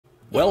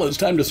Well, it's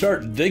time to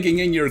start digging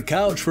in your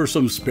couch for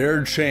some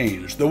spare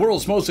change. The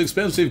world's most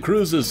expensive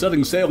cruise is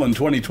setting sail in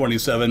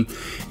 2027,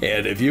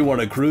 and if you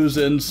want to cruise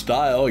in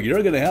style,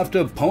 you're going to have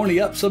to pony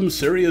up some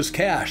serious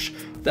cash.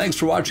 Thanks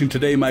for watching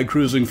today, my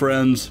cruising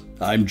friends.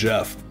 I'm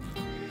Jeff.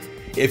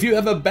 If you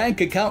have a bank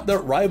account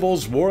that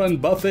rivals Warren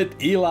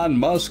Buffett, Elon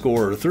Musk,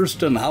 or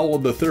Thurston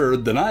Howell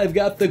III, then I've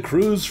got the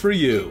cruise for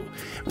you.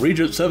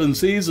 Regen Seven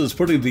Seas is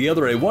putting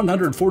together a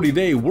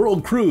 140-day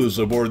world cruise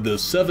aboard the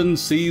Seven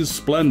Seas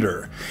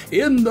Splendor.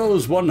 In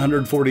those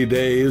 140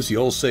 days,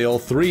 you'll sail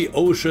 3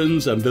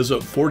 oceans and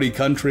visit 40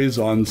 countries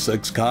on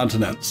 6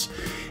 continents.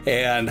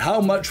 And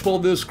how much will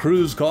this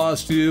cruise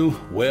cost you?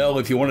 Well,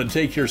 if you want to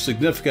take your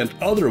significant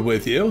other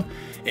with you,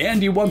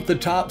 and you want the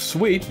top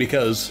suite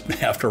because,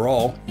 after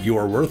all,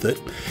 you're worth it,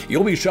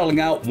 you'll be shelling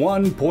out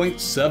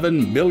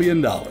 $1.7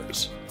 million. Now,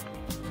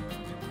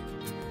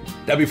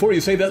 before you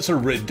say that's a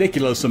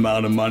ridiculous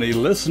amount of money,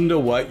 listen to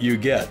what you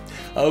get.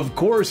 Of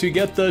course, you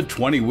get the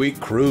 20-week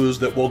cruise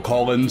that will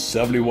call in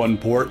 71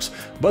 ports,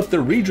 but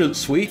the Regent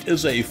Suite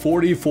is a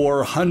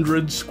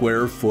 4,400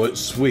 square foot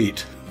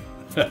suite.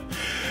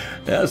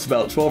 That's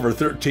about 12 or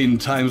 13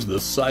 times the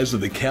size of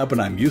the cabin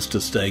I'm used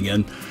to staying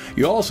in.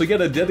 You also get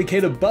a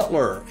dedicated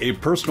butler, a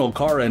personal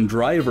car and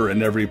driver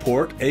in every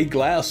port, a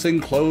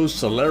glass-enclosed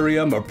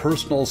solarium, a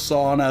personal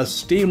sauna,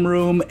 steam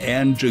room,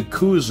 and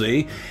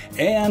jacuzzi,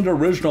 and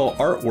original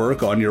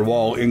artwork on your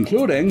wall,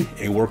 including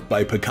a work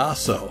by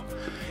Picasso.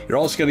 You're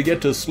also going to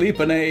get to sleep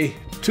in a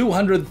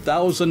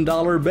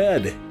 $200,000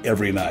 bed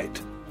every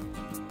night.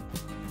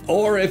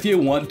 Or if you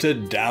want to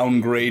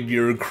downgrade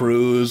your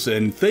cruise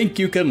and think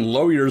you can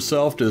lower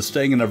yourself to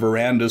staying in a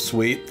veranda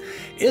suite,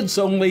 it's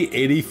only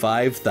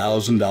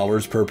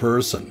 $85,000 per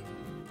person.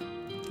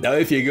 Now,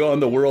 if you go on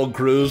the World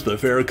Cruise, the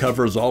fare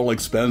covers all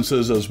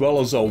expenses as well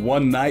as a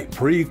one-night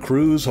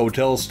pre-cruise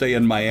hotel stay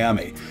in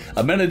Miami.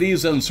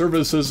 Amenities and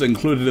services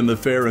included in the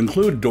fare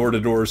include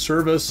door-to-door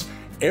service,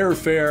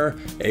 airfare,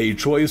 a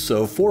choice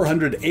of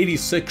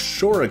 486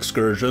 shore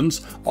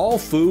excursions, all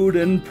food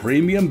and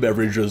premium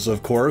beverages,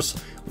 of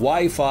course,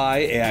 Wi-Fi,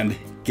 and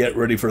get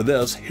ready for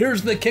this,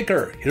 here's the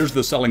kicker, here's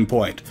the selling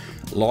point,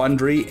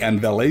 laundry and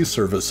valet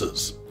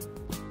services.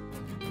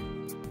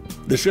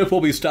 The ship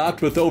will be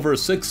stocked with over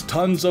 6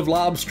 tons of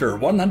lobster,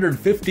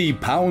 150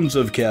 pounds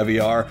of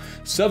caviar,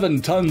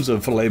 7 tons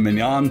of filet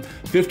mignon,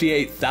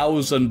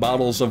 58,000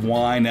 bottles of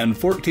wine, and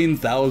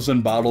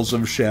 14,000 bottles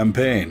of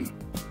champagne.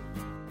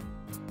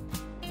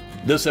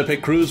 This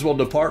epic cruise will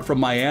depart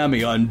from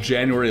Miami on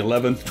January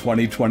 11th,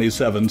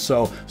 2027,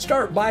 so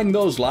start buying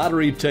those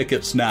lottery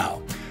tickets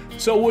now.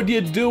 So would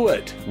you do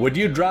it? Would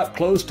you drop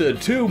close to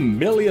 $2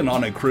 million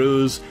on a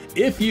cruise?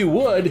 If you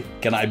would,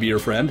 can I be your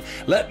friend?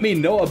 Let me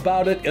know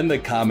about it in the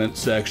comments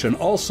section.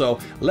 Also,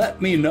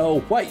 let me know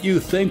what you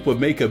think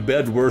would make a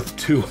bed worth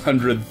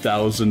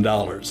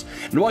 $200,000.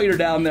 And while you're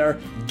down there,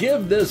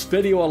 give this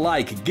video a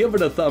like, give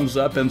it a thumbs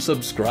up, and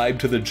subscribe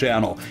to the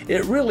channel.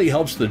 It really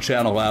helps the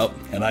channel out,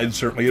 and I'd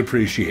certainly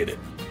appreciate it.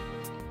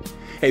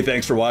 Hey,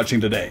 thanks for watching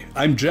today.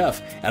 I'm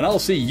Jeff, and I'll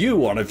see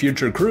you on a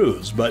future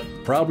cruise, but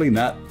probably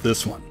not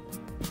this one.